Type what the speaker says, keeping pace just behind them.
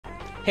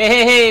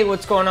Hey,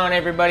 what's going on,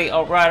 everybody?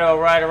 All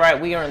right.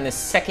 We are in the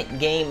second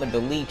game of the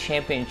League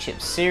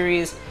Championship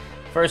Series.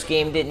 First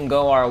game didn't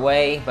go our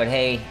way, but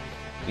hey,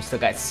 we still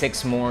got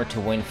 6 more to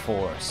win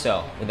 4.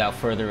 So, without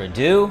further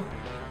ado,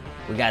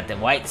 we got the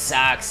White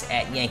Sox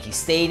at Yankee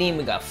Stadium.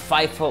 We got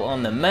Feifel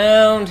on the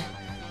mound.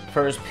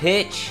 First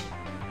pitch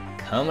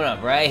coming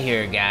up right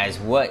here, guys.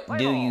 What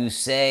do you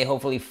say?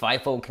 Hopefully,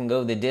 Feifel can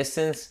go the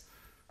distance.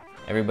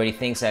 Everybody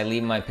thinks I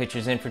leave my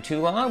pitchers in for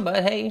too long,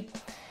 but hey,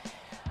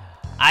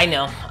 I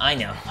know,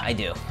 I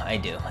do.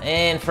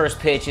 And first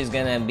pitch is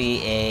gonna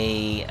be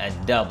a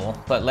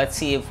double, but let's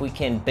see if we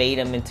can bait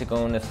him into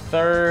going to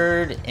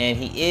third, and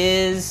he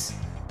is.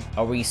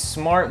 Are we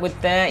smart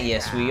with that?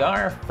 Yes, we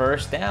are.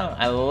 First out.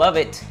 I love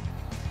it.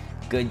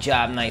 Good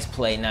job, nice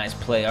play.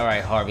 All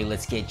right, Harvey,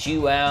 let's get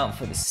you out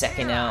for the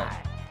second out.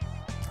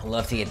 I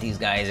love to get these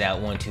guys out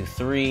 1, 2,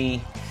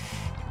 3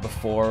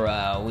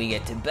 before we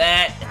get to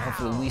bat, and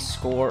hopefully we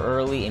score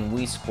early and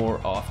we score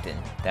often.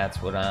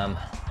 That's what I'm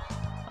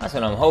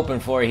hoping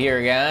for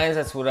here, guys.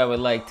 That's what I would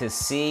like to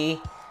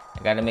see.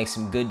 I got to make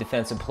some good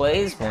defensive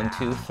plays. 1,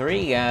 2,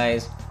 3,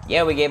 guys.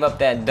 Yeah, we gave up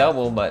that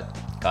double, but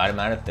got him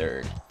out of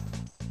third.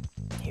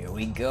 Here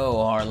we go,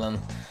 Harlem.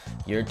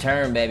 Your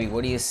turn, baby.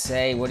 What do you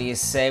say? What do you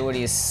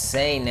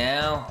say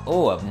now?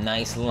 Oh, a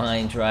nice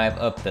line drive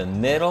up the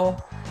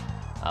middle.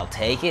 I'll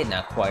take it.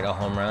 Not quite a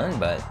home run,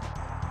 but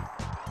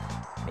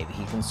maybe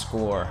he can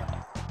score.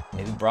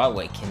 Maybe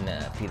Broadway can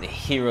be the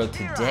hero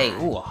today.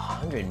 Ooh,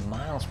 100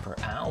 miles per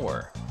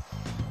hour.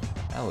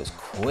 That was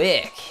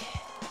quick.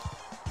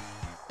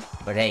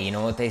 But hey, you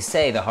know what they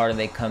say, the harder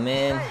they come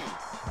in,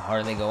 the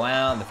harder they go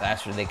out, the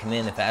faster they come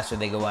in, the faster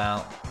they go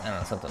out. I don't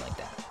know, something like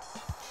that.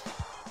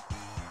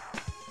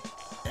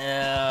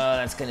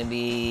 That's gonna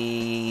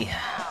be...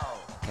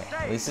 Okay,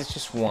 at least it's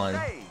just one.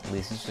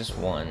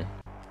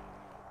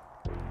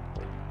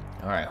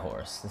 All right,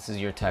 Horace, this is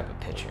your type of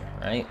pitcher,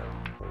 right?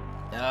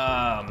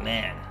 Oh,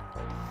 man.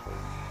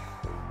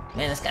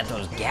 Man, this guy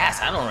throws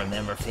gas. I don't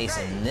remember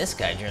facing this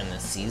guy during the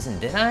season,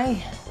 did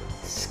I?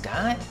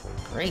 Scott?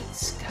 Great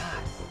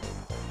Scott.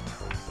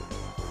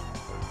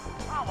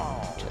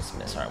 Just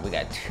miss. All right, we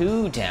got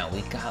 2 down.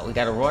 We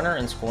got a runner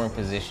in scoring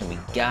position. We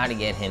got to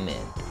get him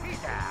in.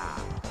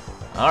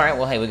 All right,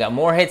 well, hey, we got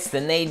more hits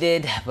than they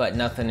did, but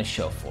nothing to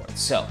show for it.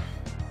 So,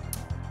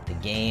 the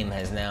game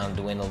has now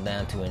dwindled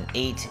down to an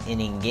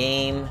 8-inning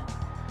game.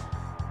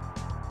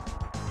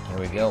 Here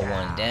we go,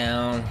 1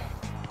 down.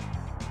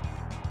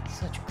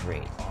 Such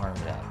great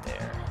arms out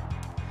there.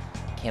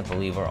 Can't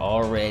believe we're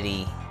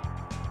already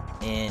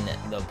in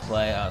the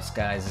playoffs,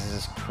 guys. This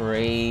is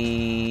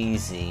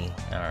crazy.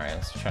 All right,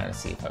 let's try to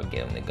see if I can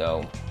get him to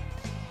go.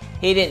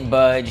 He didn't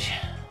budge.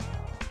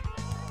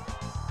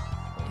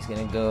 He's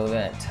gonna go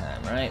that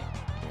time, right?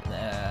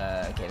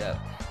 Get up.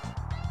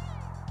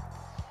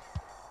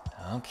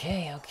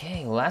 Okay.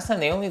 Well, last time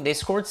they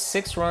scored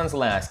 6 runs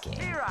last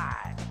game.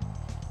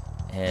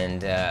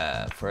 And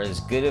for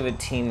as good of a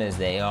team as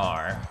they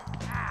are,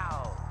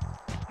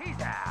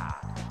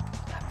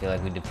 I feel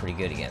like we did pretty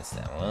good against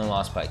them. We only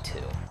lost by 2.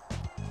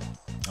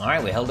 All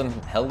right, we held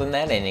in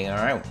that inning. All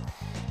right,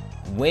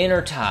 win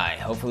or tie.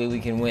 Hopefully we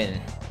can win.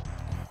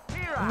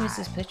 Who is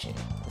this pitching?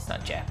 It's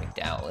not Jack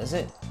McDowell, is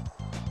it?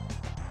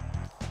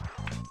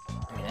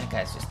 I mean, this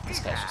guy's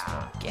just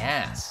throwing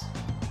gas.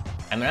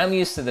 I mean, I'm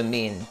used to them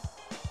being,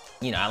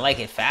 I like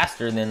it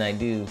faster than I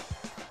do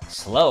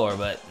slower,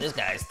 but this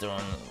guy's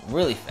throwing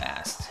really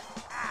fast.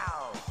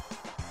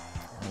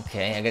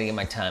 Okay, I gotta get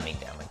my timing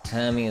down. My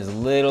timing is a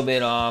little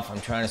bit off.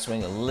 I'm trying to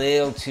swing a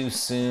little too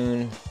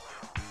soon.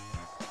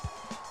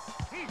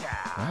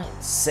 All right,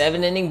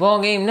 7-inning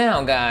ball game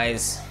now,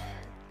 guys.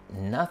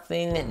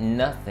 Nothing.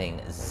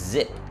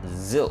 Zip,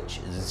 zilch,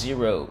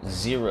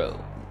 0-0.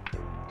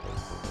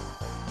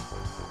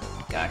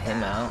 Got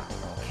him out.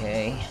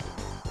 Okay.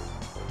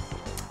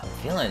 I'm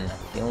feeling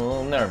a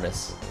little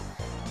nervous.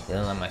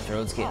 Feeling like my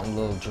throat's getting a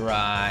little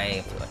dry.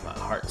 I feel like my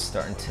heart's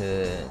starting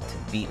to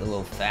beat a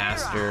little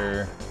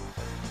faster.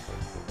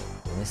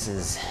 And this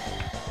is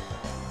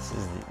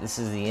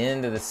the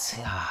end of this.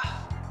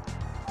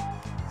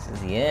 This is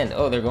the end.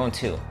 Oh, they're going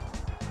 2.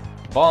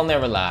 Ball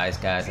never lies,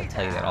 guys. I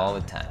tell you that all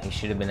the time. He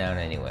should have been out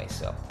anyway,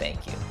 so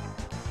thank you.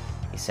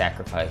 He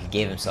sacrificed. He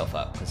gave himself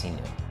up because he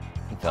knew.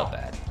 He felt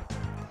bad.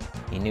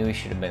 He knew he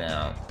should have been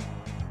out.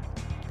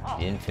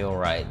 He didn't feel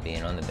right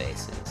being on the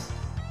bases.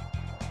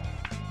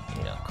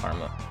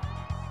 Karma.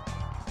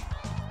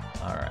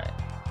 All right.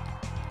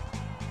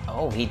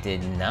 Oh, he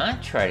did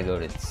not try to go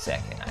to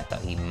second. I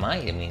thought he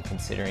might. I mean,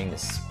 considering the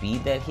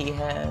speed that he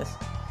has.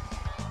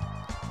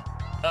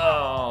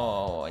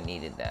 Oh, I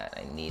needed that.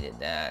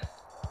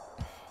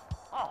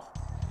 All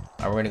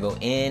right, we're gonna go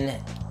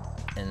in,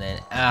 and then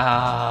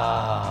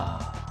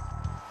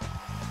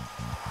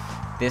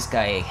this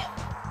guy,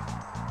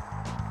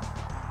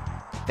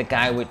 the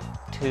guy with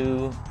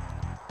 2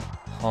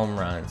 home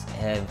runs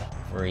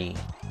every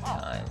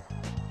time.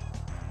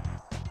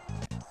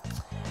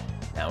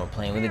 Now we're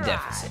playing with a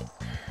deficit.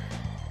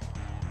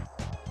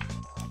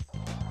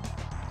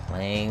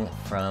 Playing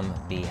from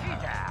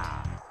behind.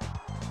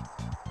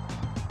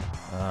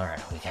 All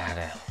right, we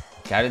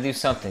gotta do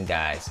something,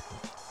 guys.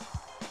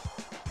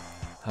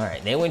 All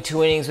right, they went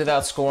 2 innings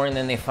without scoring,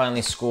 then they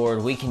finally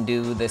scored. We can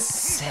do the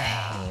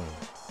same.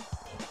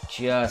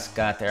 He just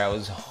got there. I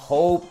was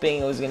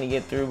hoping it was gonna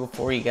get through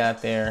before he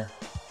got there.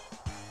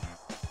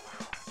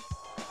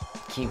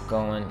 Keep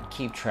going,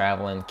 keep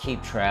traveling,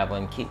 keep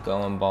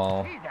going,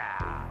 ball.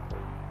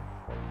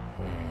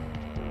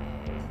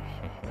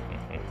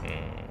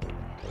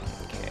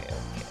 Okay.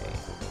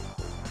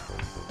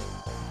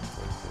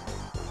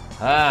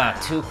 Ah,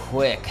 too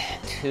quick.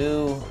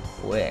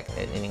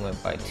 That inning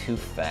went by too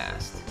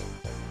fast.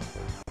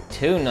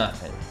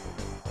 2-0.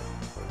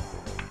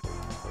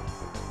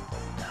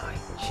 Oh, I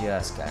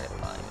just got it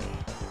by me.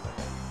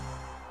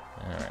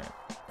 Alright.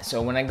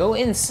 So when I go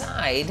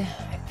inside,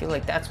 I feel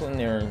like that's when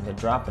they're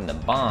dropping the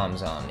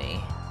bombs on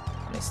me.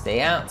 When they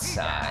stay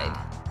outside,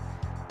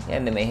 yeah,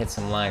 they may hit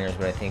some liners,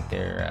 but I think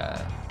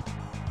they're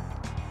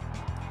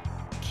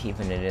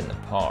keeping it in the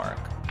park.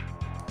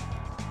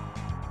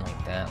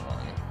 Like that one.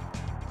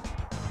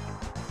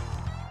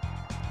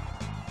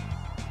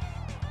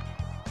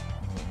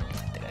 I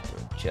think I threw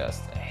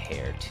just a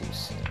hair too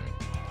soon.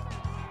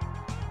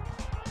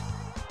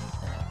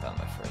 I thought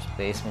my first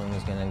baseman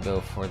was gonna go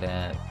for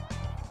that.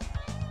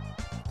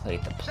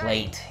 Plate the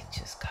plate.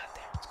 Just got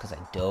there. It's because I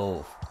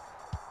dove.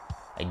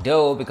 I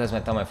dove because I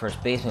thought my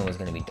first baseman was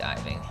gonna be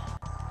diving.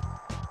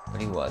 But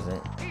he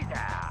wasn't.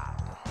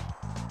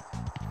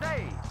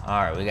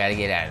 Alright, we gotta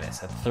get out of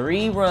this. A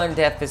 3-run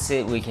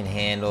deficit we can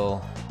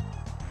handle.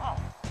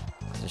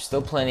 There's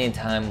still plenty of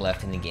time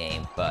left in the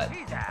game, but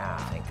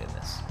oh, thank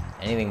goodness.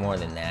 Anything more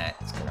than that,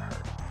 it's gonna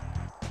hurt.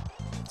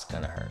 It's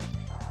gonna hurt.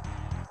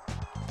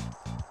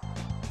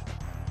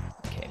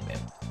 Okay, man.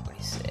 What do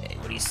you say?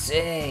 What do you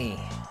say?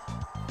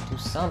 Do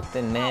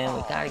something, man.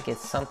 We gotta get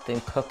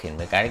something cooking.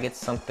 We gotta get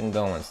something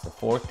going. It's the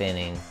 4th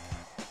inning.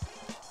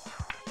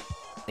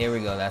 There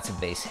we go. That's a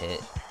base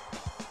hit.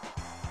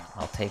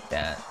 I'll take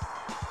that.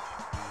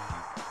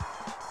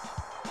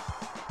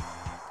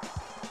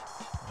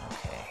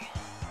 Okay.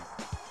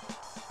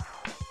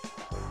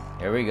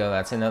 There we go.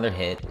 That's another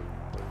hit.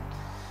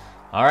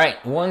 All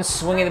right. One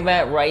swing of the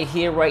bat right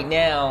here, right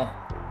now.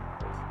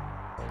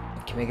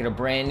 We can make it a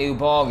brand new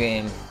ball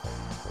game.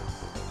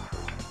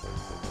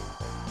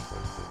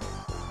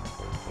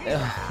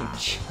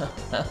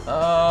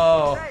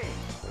 Oh,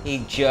 he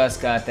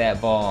just got that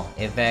ball.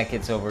 If that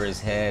gets over his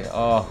head,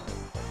 oh.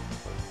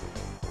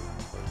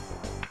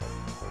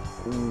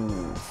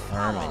 Ooh,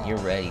 Thurman, you're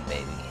ready,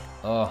 baby.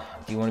 Oh,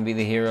 do you want to be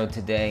the hero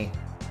today?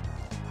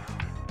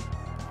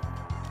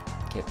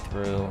 Get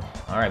through.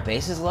 All right,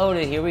 bases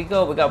loaded. Here we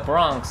go. We got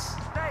Bronx.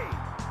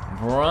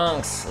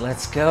 Bronx,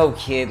 let's go,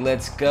 kid.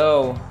 Let's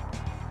go.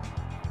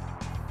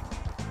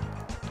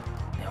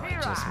 No, I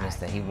just missed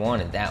that. He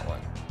wanted that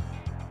one.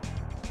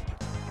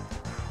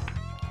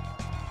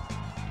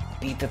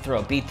 Beat the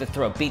throw, beat the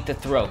throw, beat the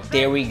throw.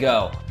 There we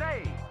go.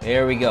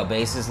 There we go.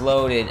 Bases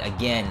loaded.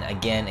 Again. I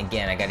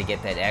got to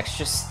get that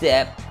extra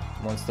step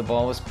once the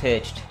ball was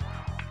pitched.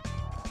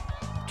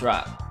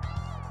 Drop.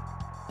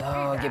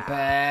 Oh, get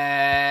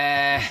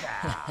back.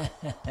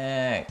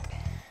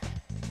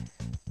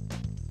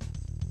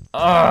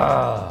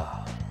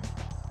 Oh.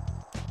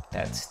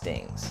 That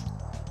stings.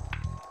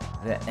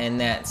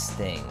 That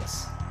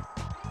stings.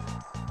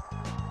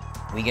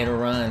 We get a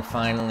run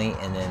finally,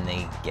 and then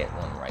they get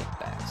one right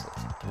back. So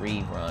it's a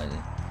 3-run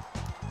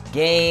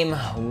game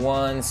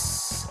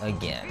once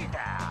again.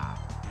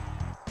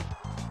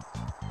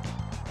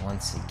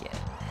 Once again.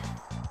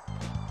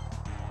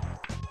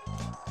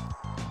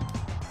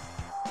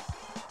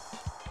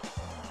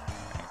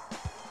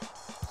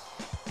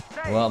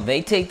 Well,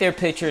 they take their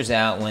pitchers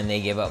out when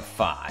they give up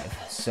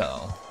 5.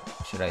 So,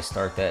 should I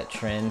start that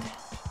trend?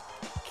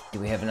 Do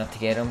we have enough to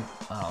get them?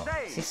 Oh,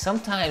 see,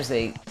 sometimes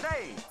they,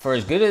 for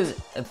as good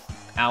as an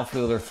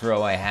outfielder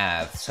throw I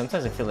have,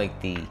 sometimes I feel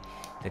like the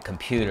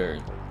computer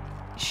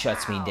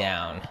shuts me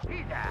down.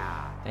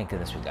 Thank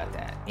goodness we got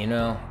that, you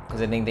know?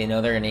 Because I think they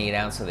know they're going to get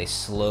out, so they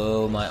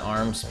slow my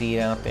arm speed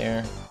out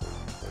there.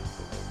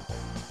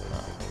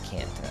 Oh, I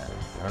can't,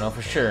 I don't know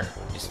for sure.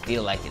 I just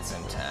feel like it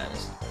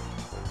sometimes.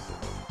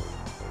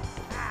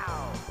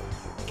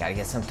 Gotta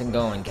get something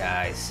going,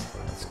 guys.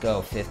 Let's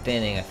go. 5th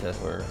inning. I feel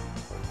like we're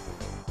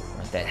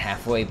at that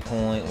halfway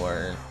point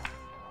where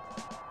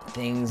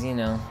things, you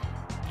know,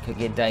 could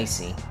get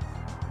dicey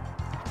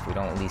if we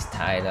don't at least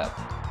tie it up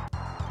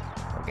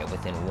or get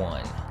within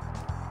 1.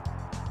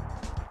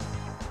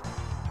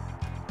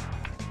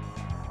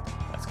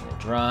 That's gonna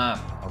drop.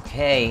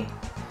 Okay.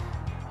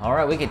 All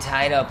right, we can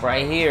tie it up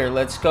right here.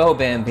 Let's go,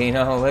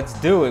 Bambino. Let's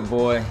do it,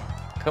 boy.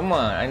 Come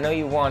on. I know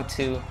you want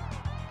to.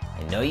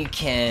 I know you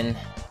can.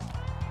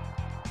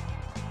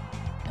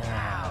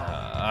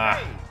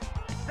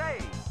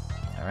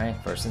 All right,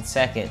 first and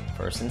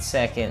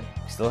second.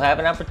 Still have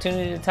an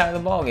opportunity to tie the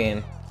ball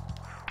game.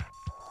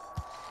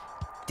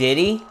 Did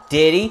he?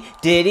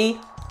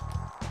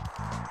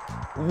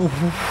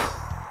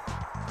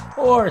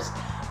 Horse.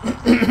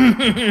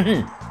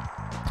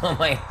 Oh,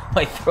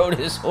 my throat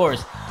is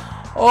hoarse.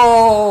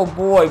 Oh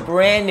boy,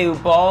 brand new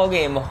ball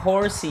game.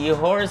 Horsey,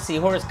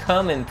 horse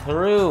coming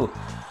through.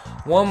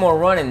 One more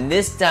run and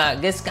this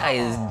guy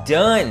is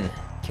done.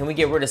 Can we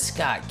get rid of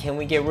Scott? Can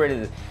we get rid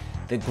of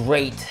the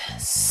great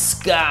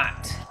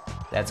Scott?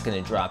 That's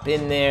gonna drop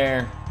in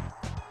there.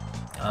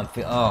 I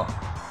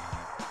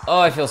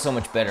feel so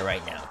much better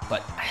right now,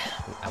 but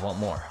I want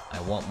more.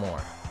 I want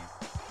more.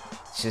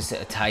 It's just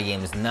a tie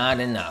game is not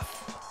enough.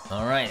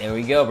 All right, there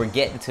we go. We're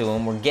getting to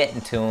him. We're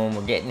getting to him.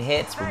 We're getting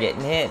hits. We're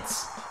getting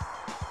hits.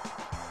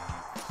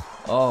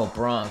 Oh,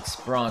 Bronx,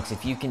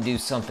 if you can do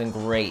something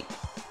great.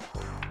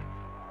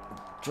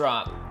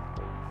 Drop.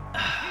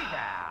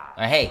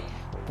 Hey,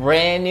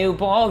 brand new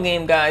ball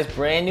game, guys.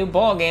 Brand new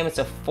ball game. It's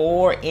a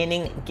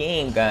 4-inning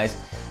game, guys.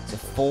 It's a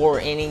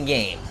 4-inning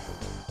game.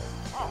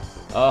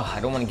 Oh,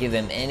 I don't want to give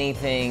them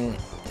anything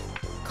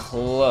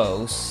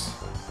close.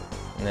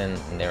 And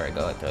there I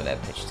go. I throw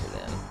that pitch to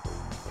them.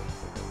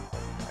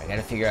 I got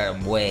to figure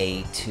out a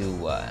way to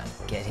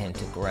get him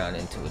to ground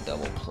into a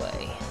double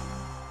play.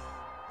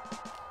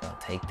 I'll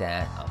take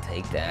that. I'll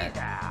take that.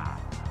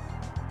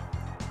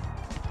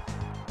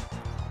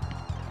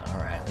 All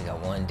right, we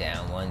got one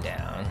down.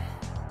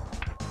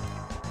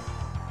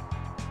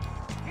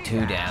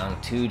 Two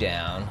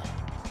down.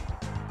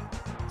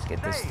 Let's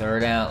get this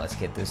third out. Okay,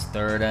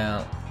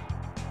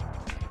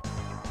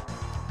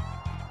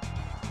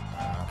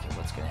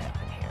 what's gonna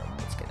happen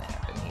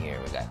here?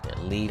 We got their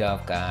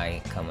leadoff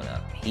guy coming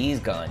up. He's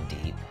gone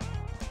deep.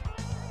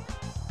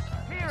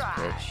 Nice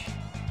pitch.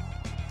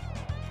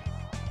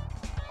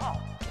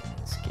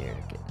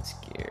 Getting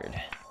scared.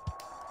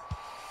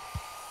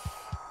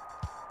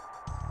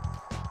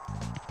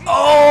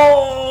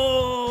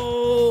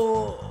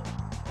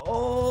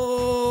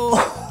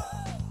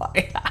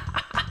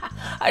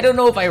 I don't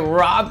know if I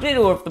robbed it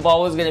or if the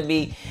ball was gonna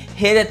be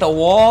hit at the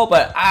wall,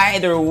 but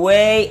either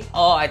way,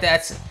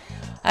 that's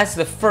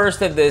the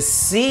first of the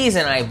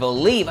season, I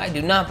believe. I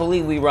do not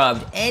believe we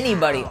robbed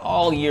anybody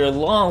all year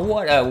long.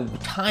 What a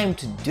time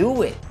to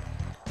do it.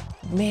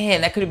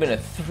 Man, that could have been a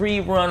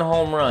 3-run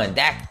home run.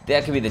 That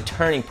could be the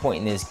turning point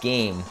in this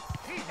game.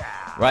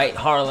 Right,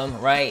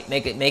 Harlem, right?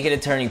 Make it a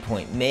turning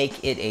point.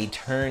 Make it a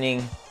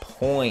turning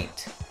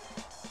point.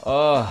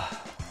 Oh.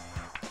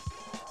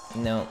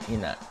 No,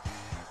 you're not.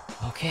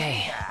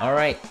 Okay, all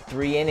right,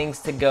 3 innings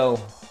to go.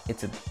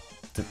 It's a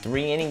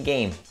 3-inning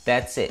game.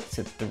 That's it. It's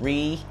a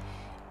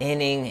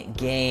 3-inning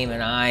game,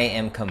 and I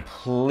am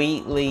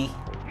completely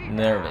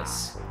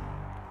nervous.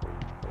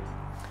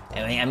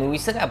 I mean, we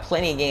still got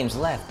plenty of games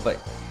left, but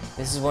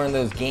this is one of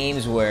those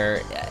games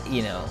where,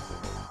 you know,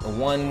 a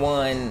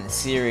 1-1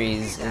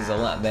 series is a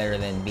lot better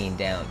than being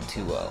down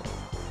 2-0.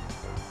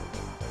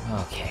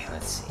 Okay,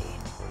 let's see.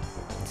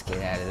 Let's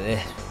get out of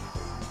this.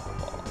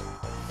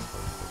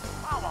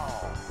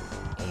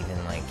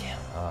 Even like,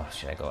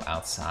 should I go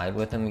outside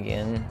with him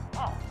again?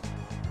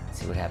 Let's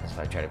see what happens if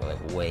I try to go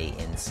like way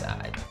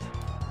inside.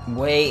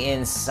 Way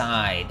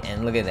inside,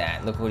 and look at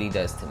that. Look what he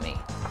does to me.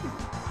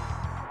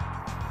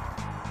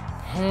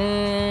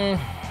 Alright,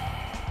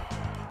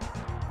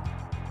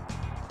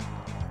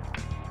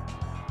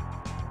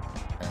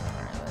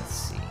 let's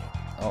see.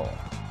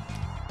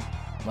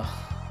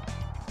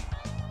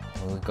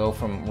 We go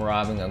from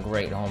robbing a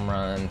great home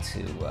run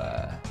to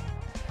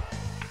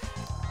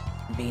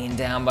being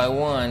down by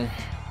 1.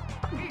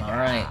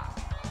 Alright.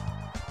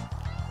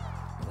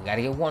 We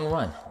gotta get 1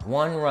 run.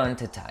 1 run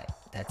to tie it.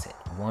 That's it.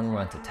 1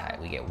 run to tie it.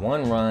 We get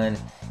 1 run.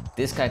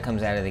 This guy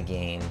comes out of the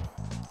game.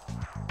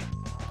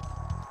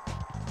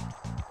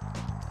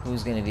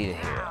 Who's gonna be the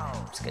hero?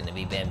 It's gonna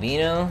be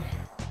Bambino.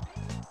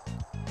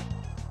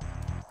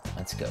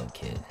 Let's go,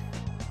 kid.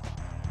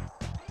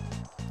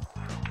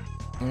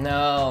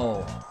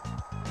 No.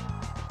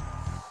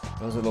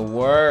 Those are the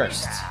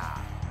worst.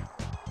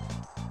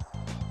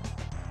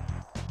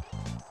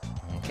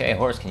 Okay,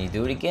 Horse, can you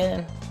do it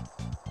again?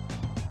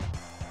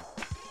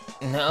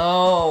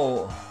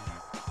 No.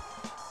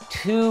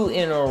 2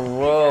 in a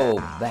row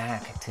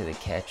back to the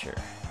catcher.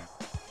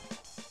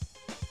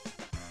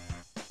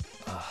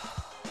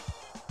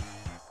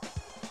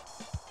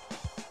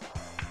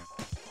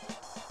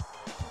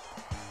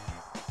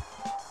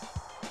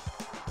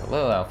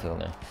 Hello,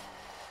 outfielder.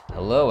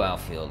 Hello,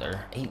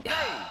 outfielder.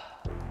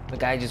 The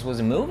guy just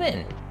wasn't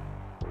moving.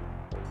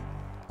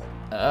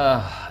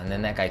 And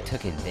then that guy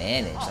took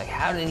advantage. Like,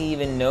 how did he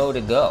even know to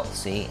go?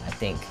 See, I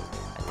think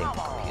the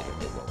computer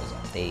did what was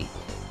up.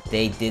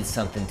 They did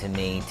something to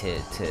me to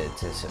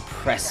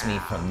suppress me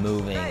from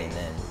moving, and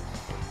then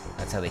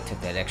that's how they took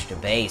that extra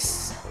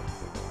base.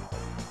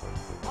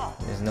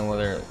 There's no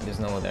other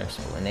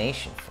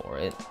explanation for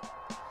it,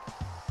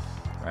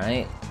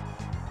 right?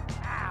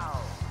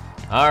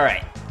 All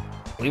right,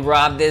 we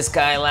robbed this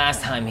guy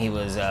last time he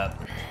was up.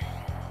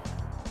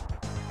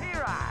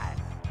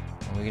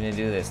 What are we gonna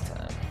do this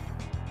time?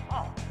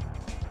 I'm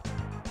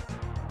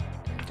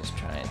just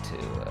trying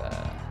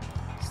to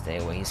stay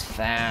away. He's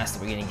fast.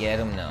 Are we gonna get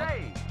him? No.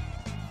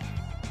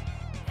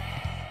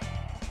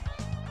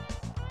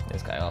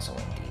 This guy also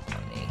went deep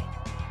on me.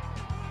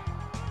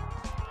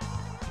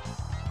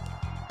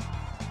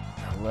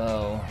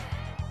 Hello.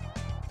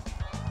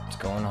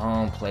 going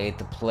home. Play at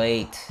the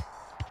plate.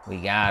 We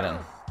got him.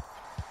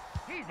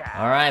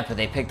 All right, but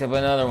they picked up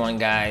another one,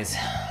 guys.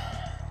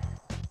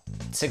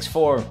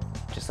 6-4,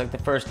 just like the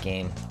first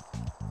game.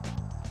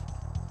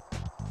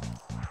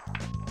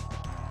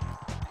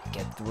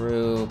 Get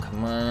through.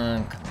 Come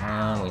on, come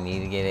on. We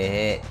need to get a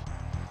hit.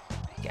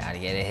 Gotta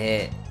get a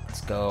hit.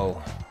 Let's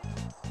go.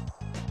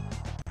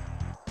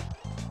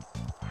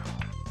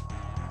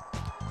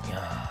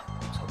 I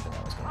was hoping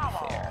that was gonna be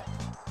fair.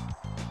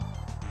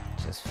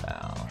 Just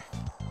foul.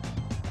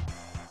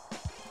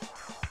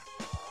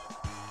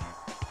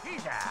 2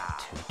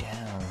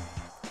 down.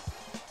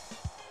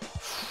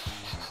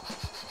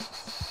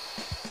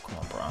 Come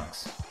on,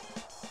 Bronx.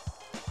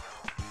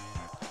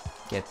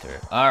 Get through.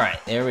 All right,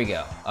 there we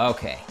go.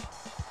 Okay.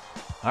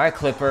 All right,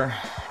 Clipper.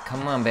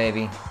 Come on,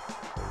 baby.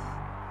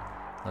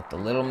 Let the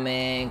little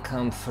man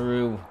come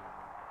through.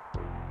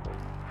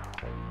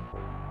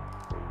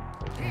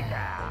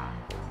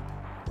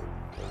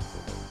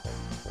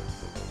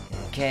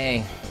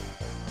 Okay.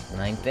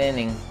 9th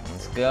inning.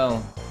 Let's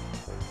go.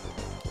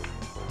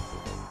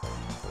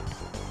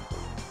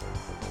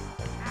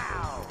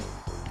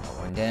 Got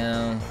one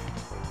down.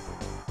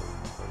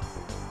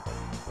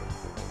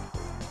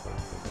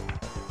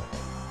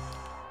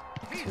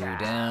 Two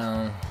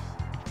down.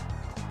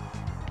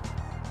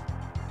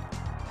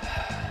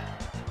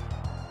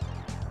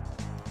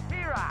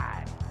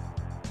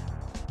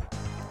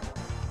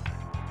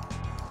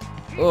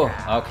 Oh,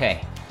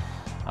 okay.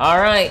 All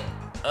right.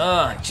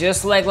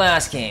 Just like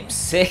last game,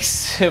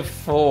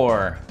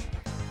 6-4.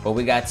 But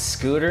we got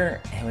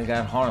Scooter and we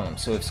got Harlem.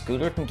 So if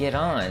Scooter can get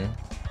on,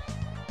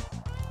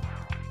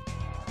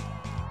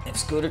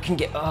 Scooter can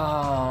get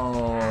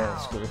on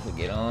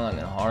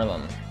and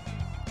Harlem.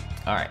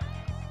 All right.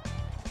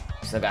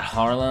 So I got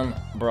Harlem,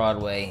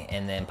 Broadway,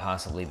 and then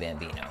possibly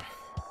Bambino.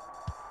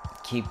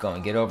 Keep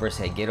going. Get over his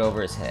head. Get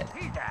over his head.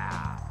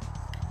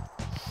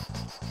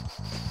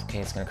 Okay,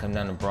 it's gonna come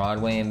down to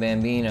Broadway and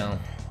Bambino.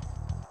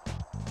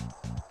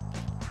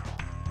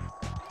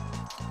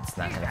 It's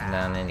not gonna come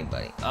down to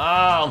anybody.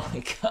 Oh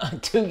my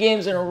God, 2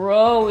 games in a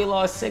row, we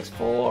lost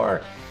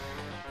 6-4.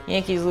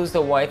 Yankees lose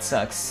to White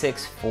Sox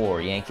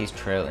 6-4. Yankees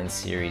trail in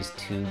series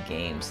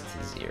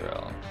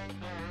 2-0.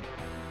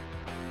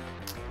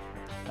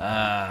 Oh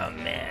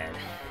man.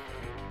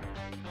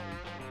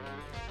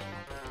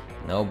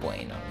 No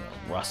bueno, no.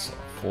 Russell,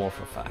 4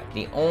 for 5.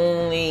 The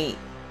only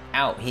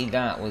out he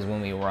got was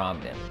when we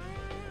robbed him.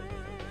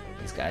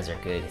 These guys are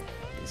good.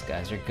 These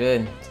guys are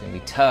good. It's gonna be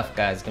tough,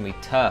 guys. It's gonna be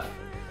tough.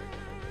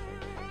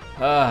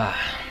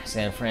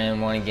 San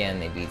Fran won again.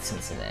 They beat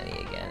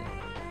Cincinnati again.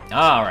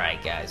 All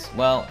right, guys.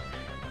 Well,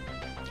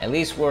 at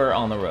least we're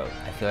on the road.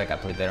 I feel like I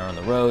played better on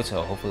the road,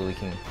 so hopefully we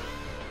can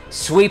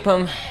sweep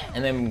them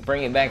and then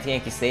bring it back to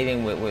Yankee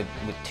Stadium with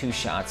 2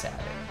 shots at it.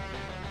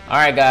 All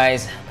right,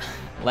 guys.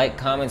 Like,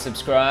 comment,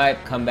 subscribe.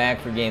 Come back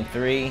for Game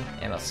 3,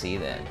 and I'll see you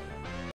then.